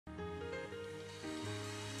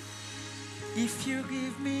If you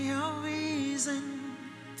give me a reason,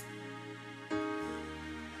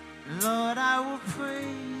 Lord, I will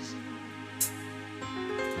praise you.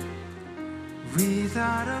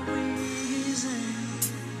 Without a reason,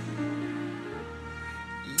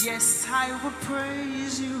 yes, I will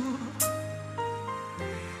praise you.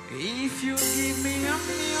 If you give me a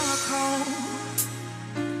miracle,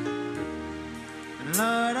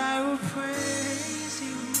 Lord, I will praise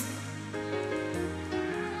you.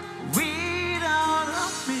 Without a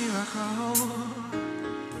miracle,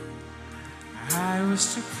 I will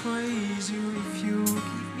still praise you. If you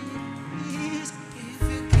give me a reason, if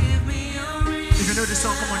you give me a reason. If you know the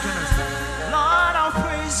song, come on, join us. Lord, I'll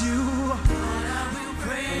praise you. Lord, I will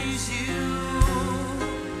praise you.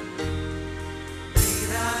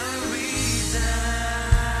 Without a reason,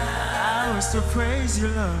 I will still praise you,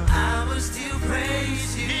 Lord. I will still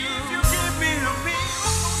praise you. If you give me a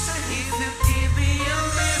miracle, if you give me a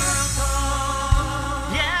miracle,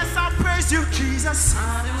 yes, I'll praise you, Jesus. I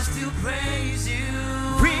will still praise you.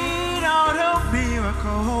 Without a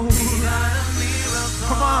miracle, without a miracle,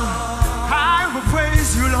 come on, I will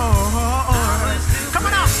praise you, Lord. Come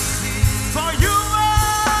on now, for you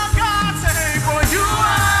are God, say, for you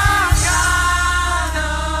are God.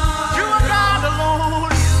 You are God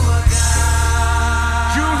alone. You are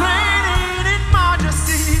God. You reign in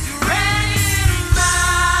majesty. Reign in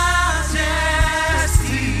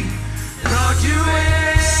majesty. Lord, you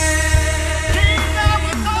reign. King of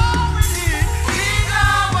authority. King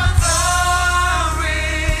of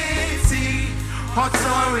authority.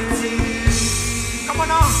 Authority. Come on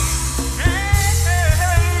now.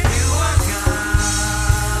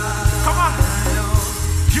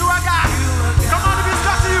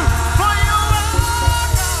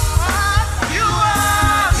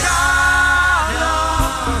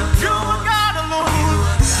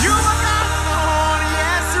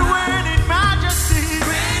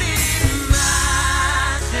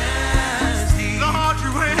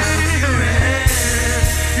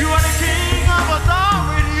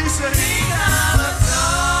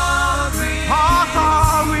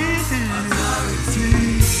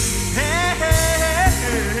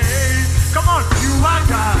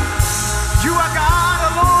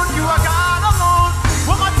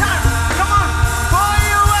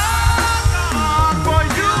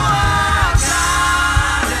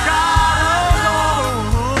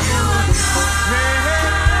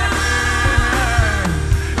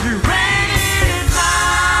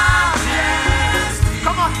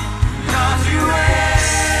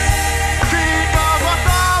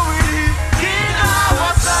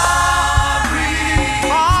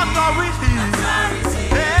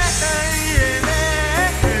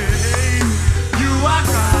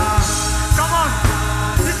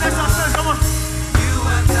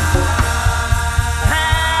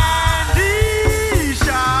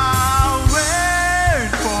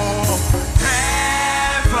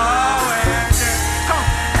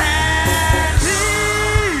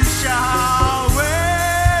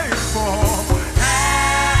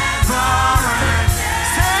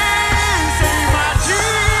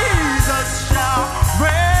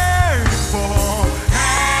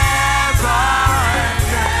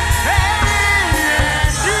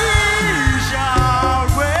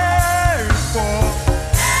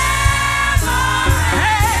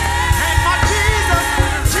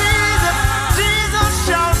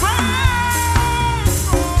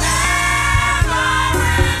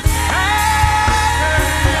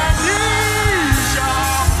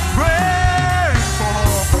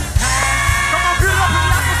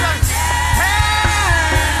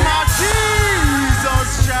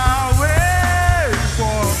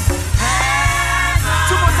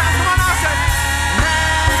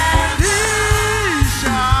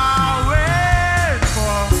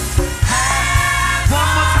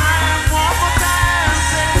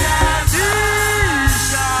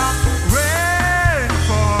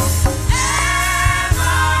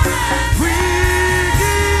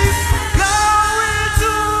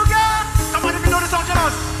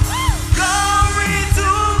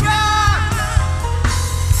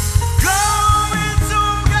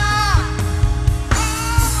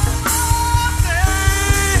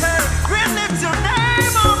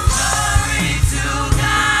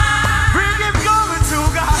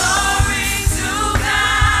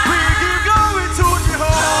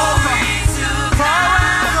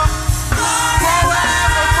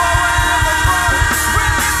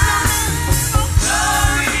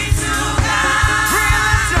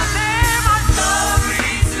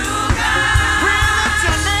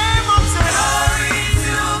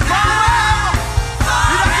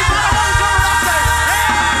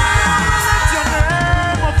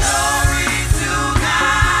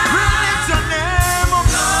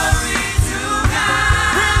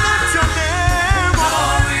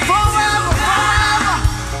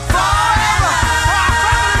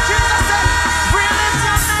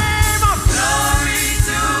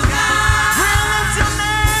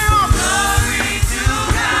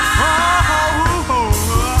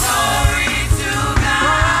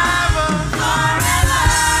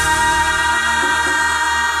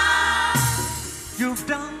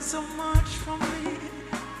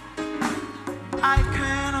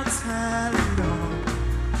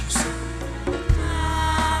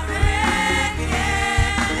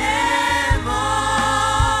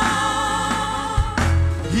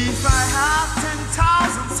 If I have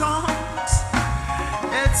 10,000 songs,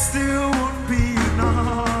 it still won't be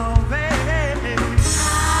enough.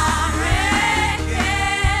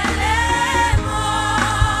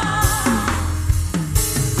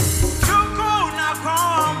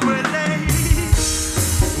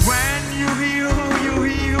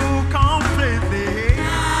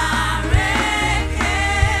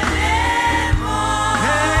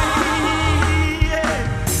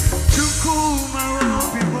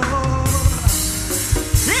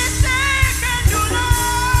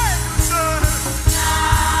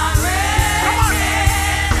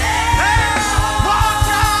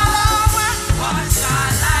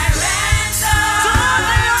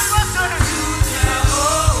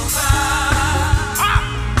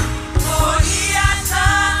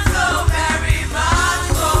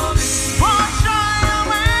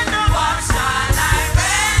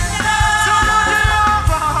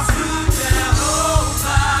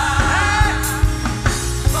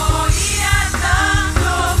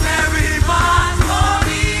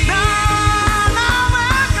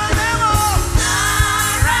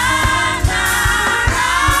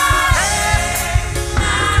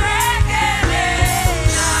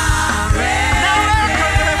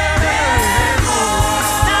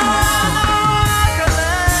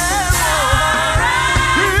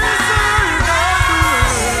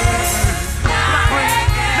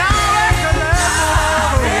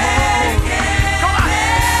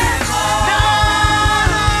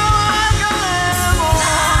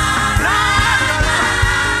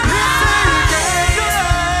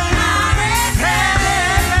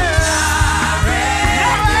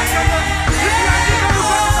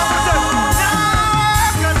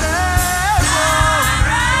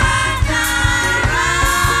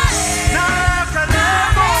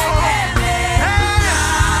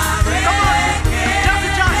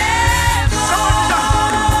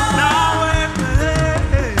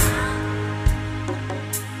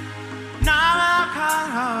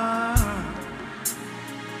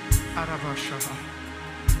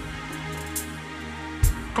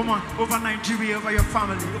 Come on, over Nigeria, over your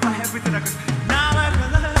family, over everything that goes.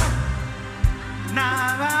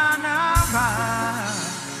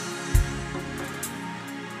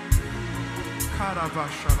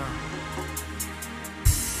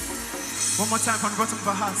 One more time from the bottom of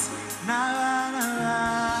our hearts.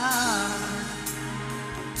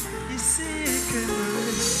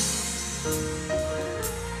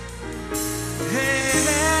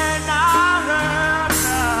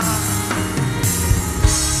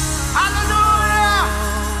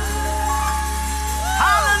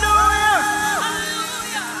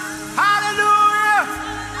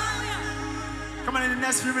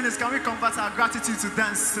 Next few minutes, can we convert our gratitude to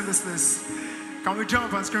dance in this place? Can we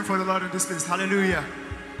jump and scream for the Lord in this place? Hallelujah.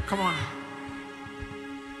 Come on.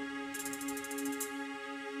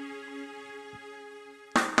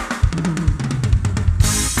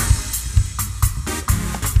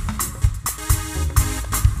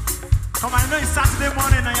 Come on, I know it's Saturday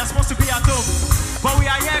morning and you're supposed to be at home, but we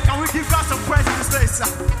are here. Can we give God some praise in this place?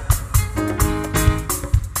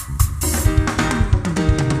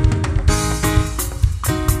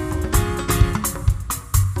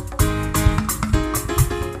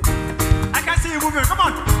 Come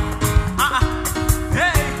on.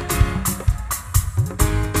 Hey.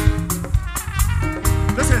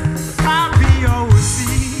 Listen. Happy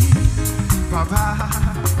see Baba.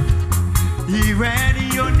 Ireni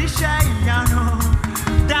onishayano.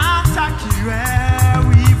 Dance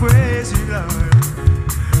we praise you, Lord.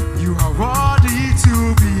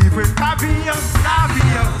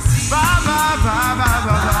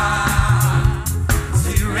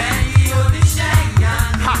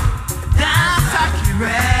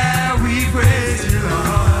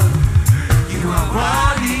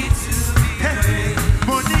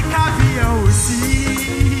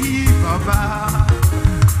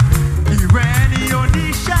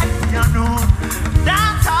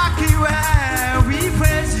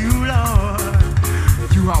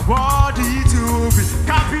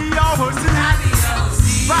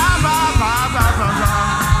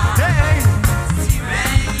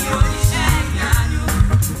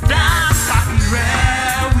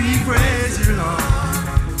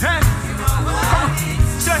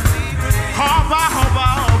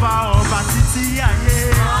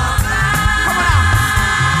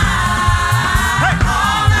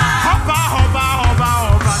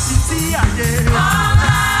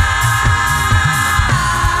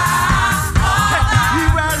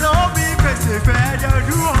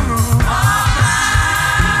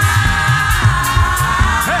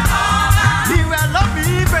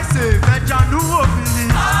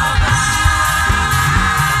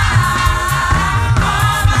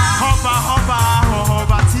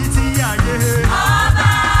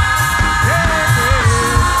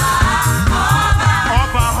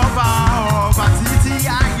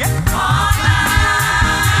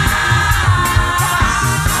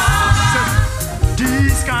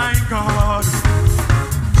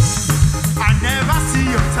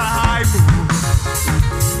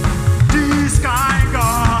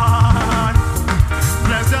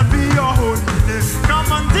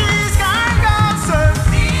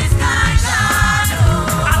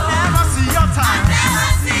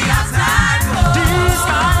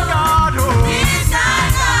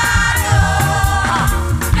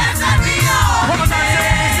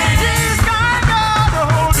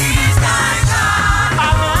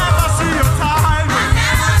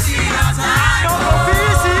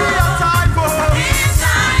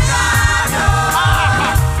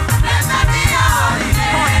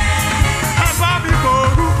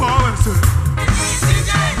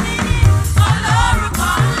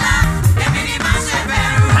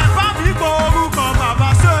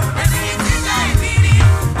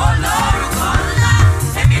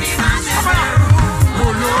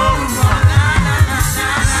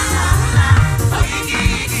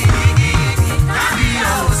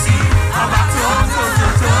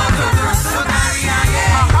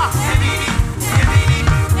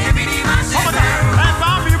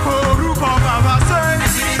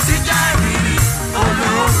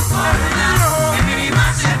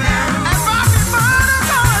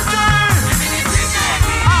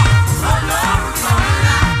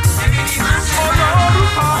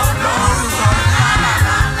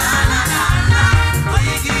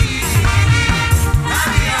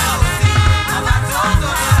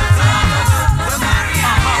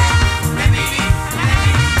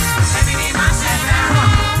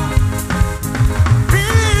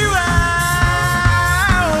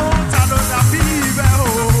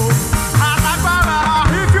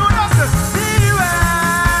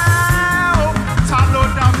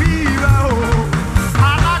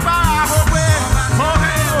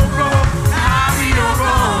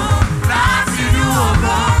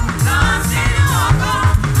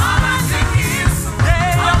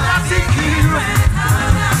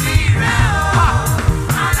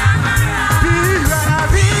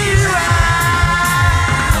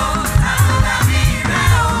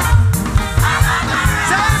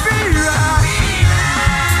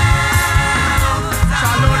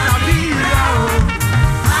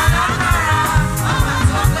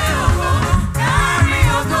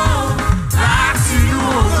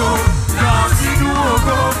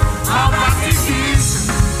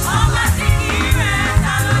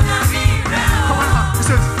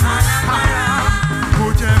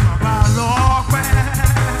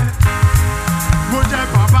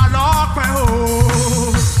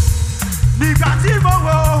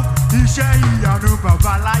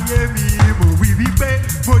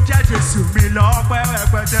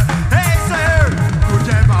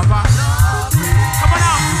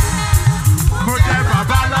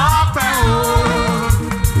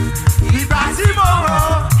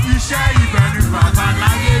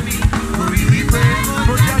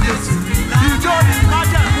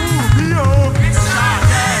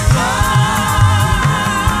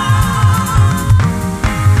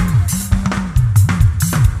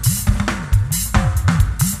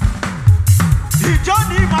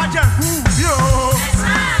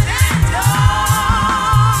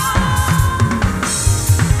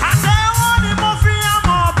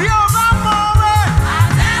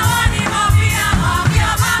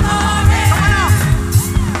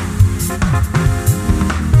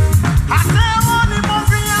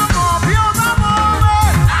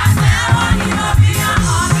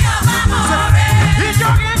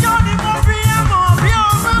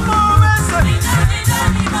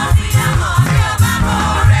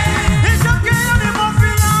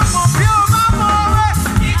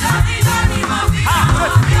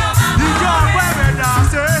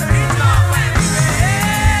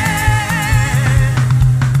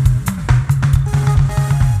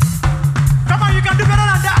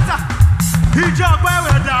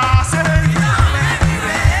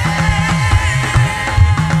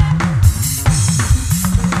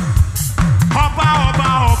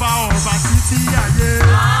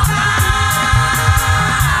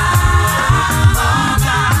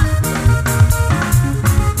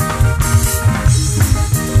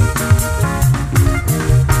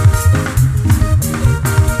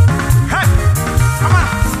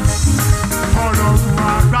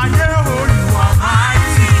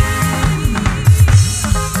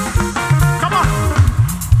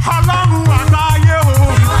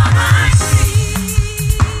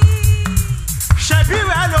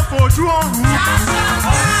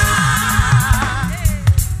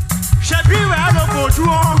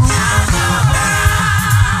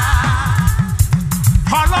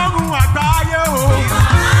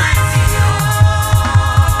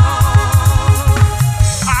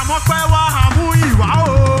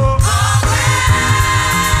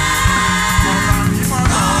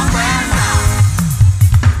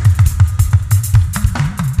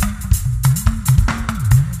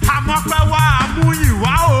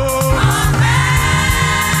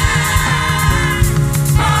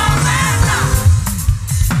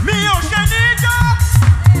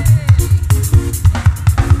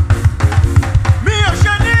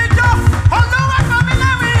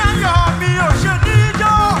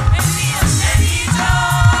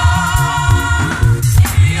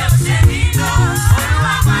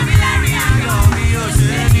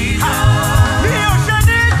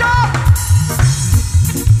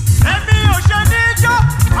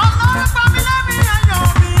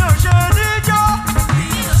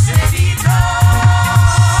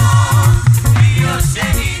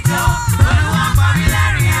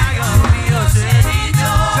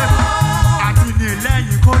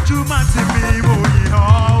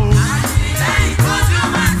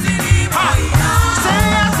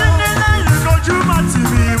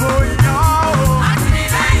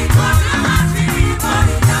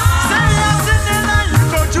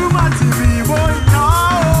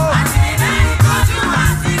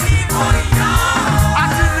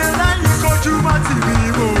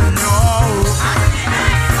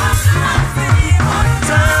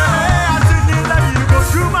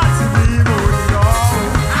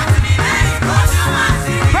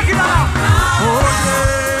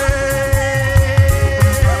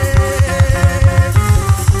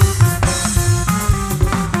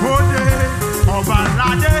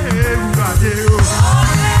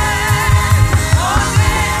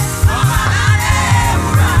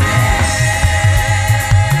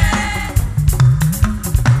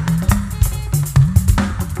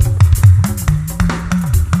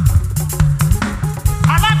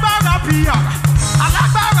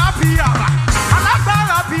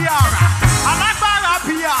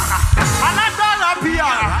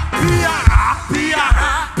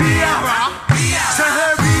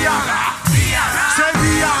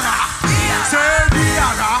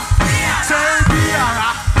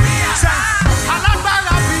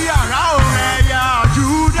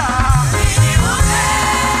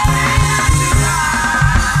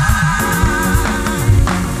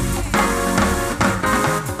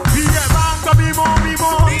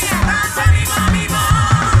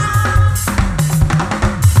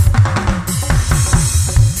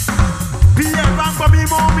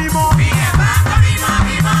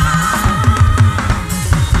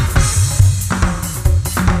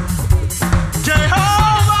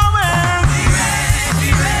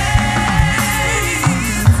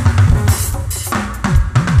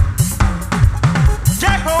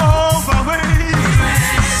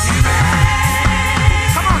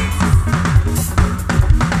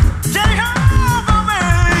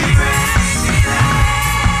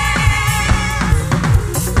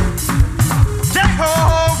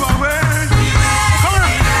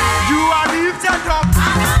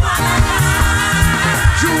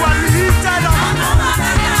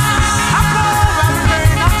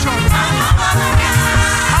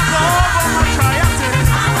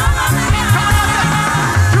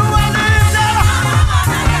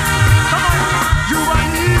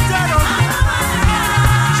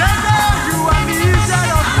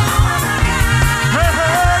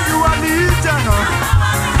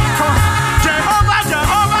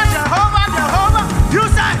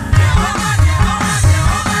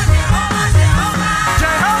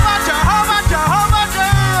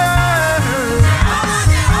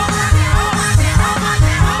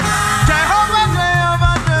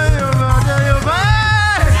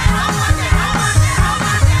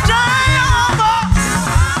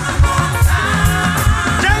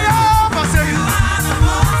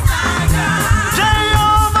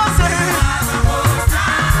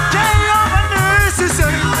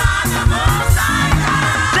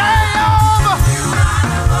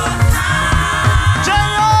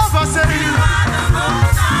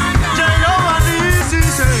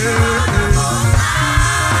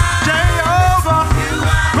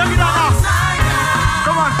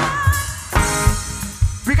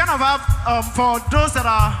 for those that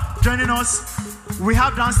are joining us, we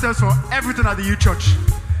have downstairs for everything at the youth church.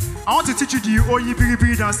 I want to teach you the Oyi Biri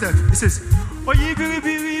Biri downstairs. It says, Oyi Biri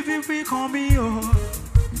Biri Biri come here.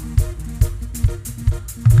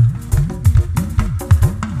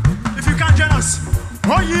 If you can join us,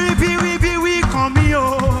 Oyi Biri Biri come here.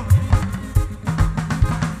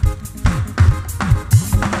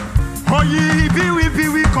 Oyi Biri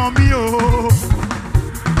Biri come here.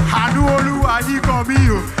 Hanu Oluwa he come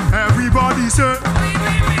here. Everybody say, Oyi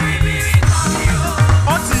Biri Biri come here.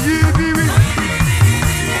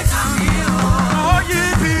 Oyi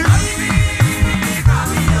Biri.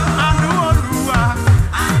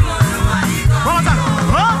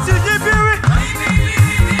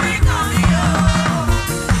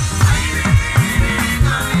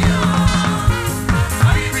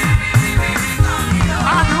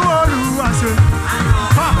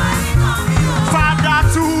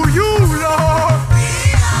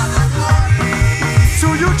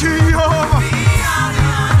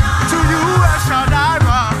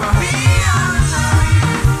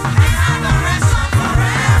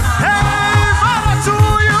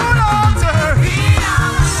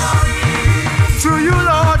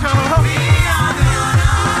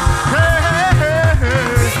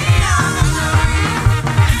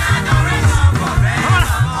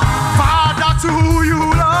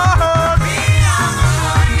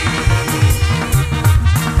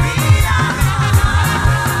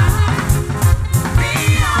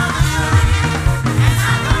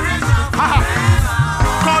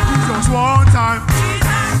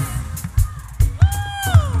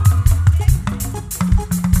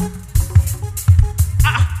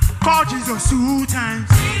 Jesus 2 times.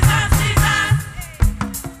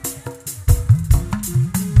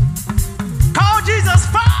 Call Jesus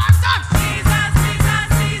 5 times.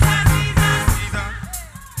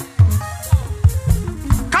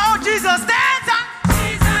 Call Jesus 10 times.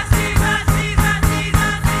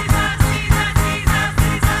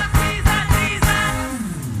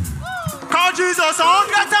 Call Jesus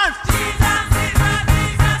 100 times.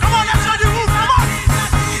 Come on, let's show the move. Come on.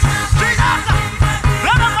 Jesus.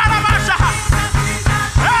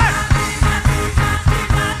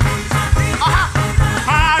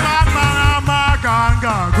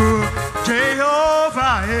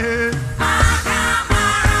 Jehovah,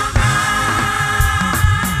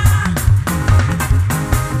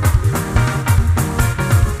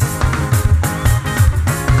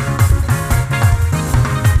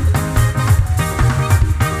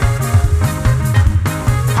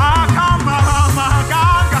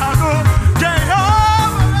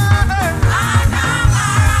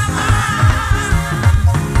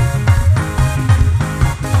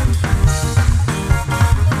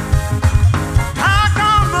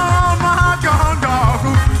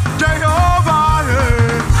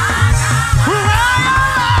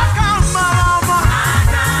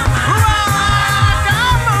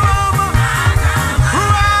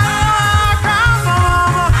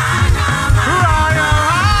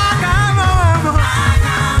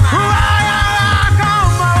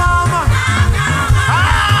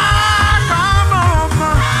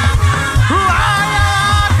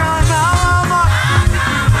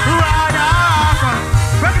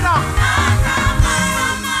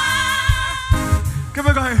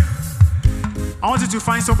 I want you to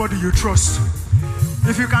find somebody you trust.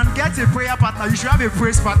 If you can get a prayer partner, you should have a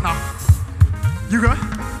praise partner. You go?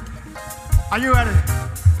 Are you ready?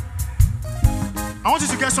 I want you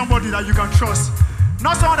to get somebody that you can trust.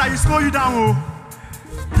 Not someone that will slow you down,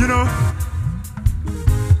 you know.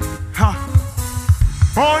 Ha.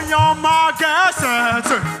 On your mark, get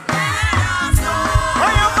set.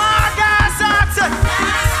 On your mark, get set.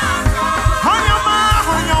 On your mark,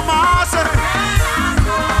 on your mark, say.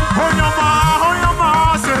 On your mark, on your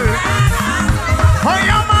mark, say. On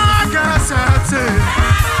your mark, get set.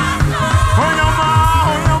 On your mark,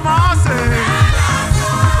 say. On your mark, say.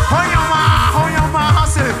 On your mark,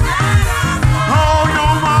 say. On your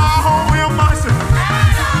mark, say.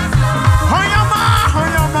 On your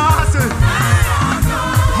mark, say.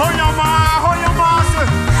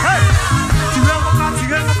 Hey!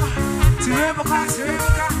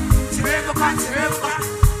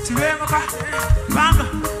 Banga!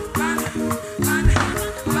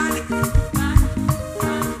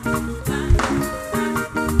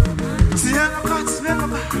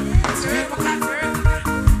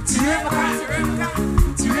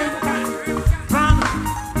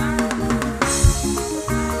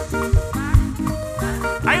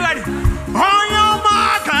 Are you ready? On your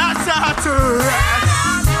mark, set.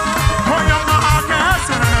 On your mark,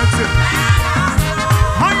 set.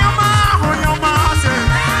 On your mark, say.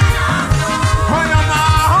 On your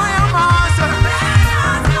mark,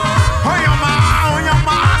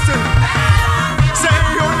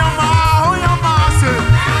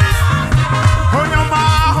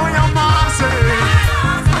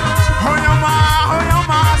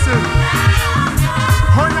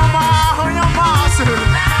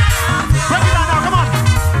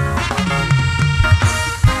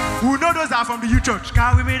 you church,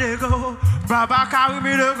 carry me to go. Baba, carry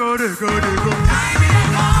me to go, to go, to go. Carry me to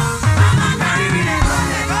go, Baba, carry me to go,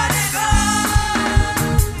 to go, to go.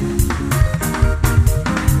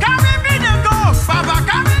 Carry me to go, Baba,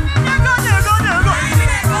 carry me to go, to go, to go. Carry me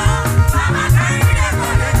to go, Baba, carry me to go, to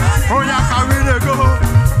go, to go. Oh yeah, carry me to go,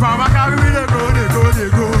 Baba, carry me to go, to go, to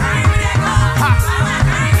go. Carry me to go, Baba,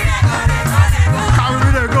 carry me to go, to go, to go. Carry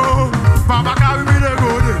me to go, Baba, carry me to go,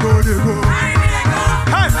 to go, to go. Carry me to go,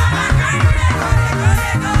 Hey, Baba, carry me to go, to go, to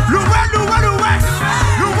go. Loué, loué, loué,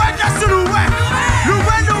 loué, just loué,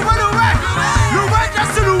 loué, loué, loué, loué,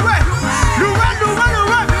 just loué, loué, loué,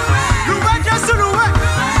 loué, loué, just loué,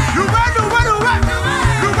 loué, loué, loué,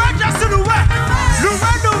 loué, just loué,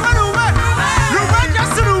 loué, loué, loué, loué,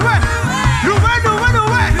 just loué, loué, loué,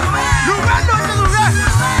 loué, loué, loué, just loué,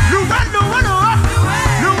 loué, loué, loué,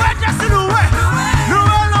 loué, just loué,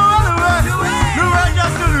 loué, loué, loué,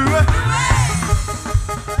 just loué.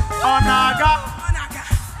 Onaga,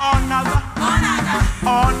 onaga,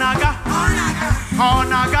 onaga,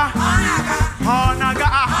 onaga, onaga,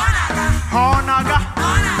 onaga.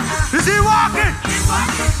 Is he walking?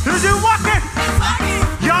 Is he walking?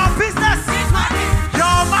 Your business,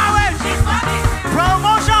 your marriage,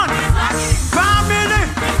 promotion, family.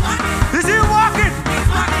 Is he walking?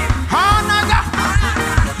 Onaga,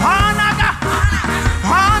 onaga,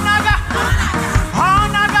 onaga,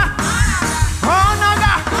 onaga,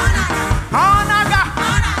 onaga, onaga,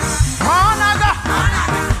 onaga,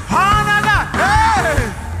 onaga. Hey,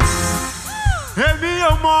 emi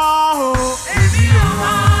omo, emi omo.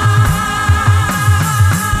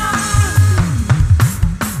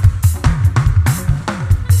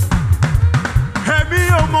 Emi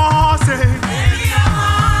omo say.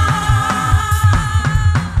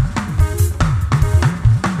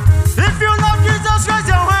 If you love Jesus, raise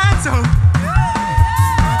your hands up.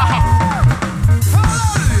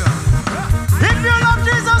 If you love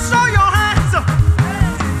Jesus, show your hands up.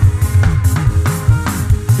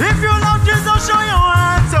 If you love Jesus, show your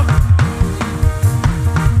hands up.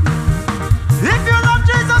 If you love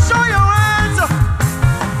Jesus, show your hands up.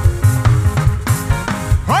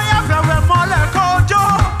 Oh yeah, very mole kojo.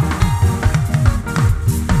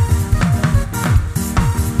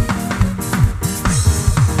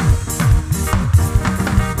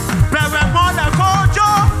 Very mole kojo.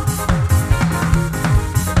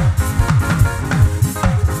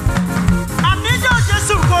 Anijo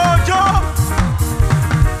Jesu kojo.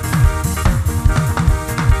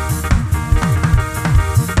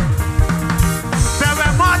 Very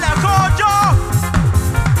mole kojo.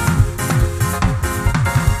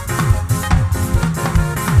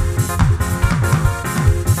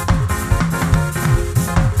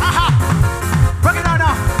 Aha! Break it down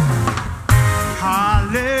now.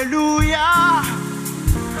 Hallelujah.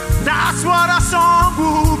 That's what our song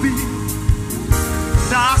will be.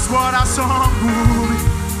 That's what our song will be.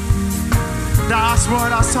 That's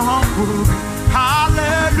what our song will be.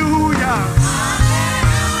 Hallelujah.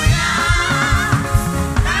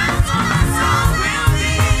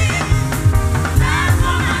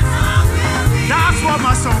 That's what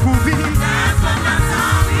my song will be.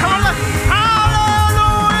 Come on, let's.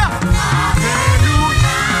 Hallelujah.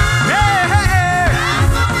 Hallelujah. Hey, hey, hey.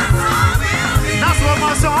 That's what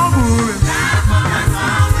my song will be.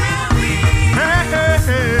 Hey, hey,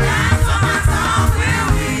 hey.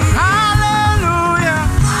 Hallelujah.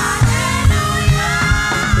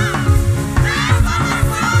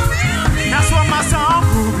 That's what my song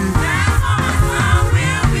will be.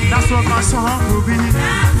 That's what my song will be.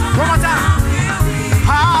 One more time.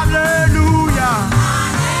 Hallelujah.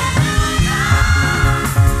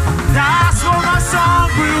 That's what my song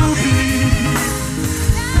will be.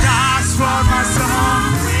 That's what my song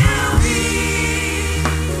will be.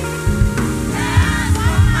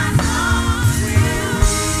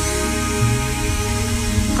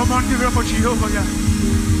 Come on, give it up for Jehovah, yeah.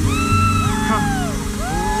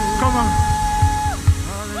 Come on.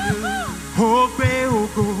 Obe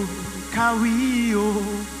ogo, kawi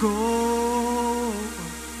ogo.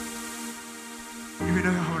 Give it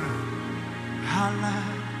up, hold on. Allah,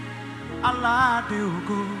 Allah de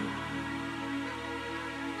ogo.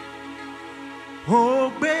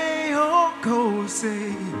 Obe ogo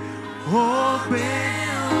say, obe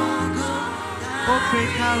ogo, obe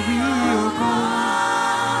kawi ogo.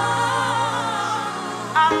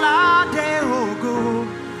 Allah.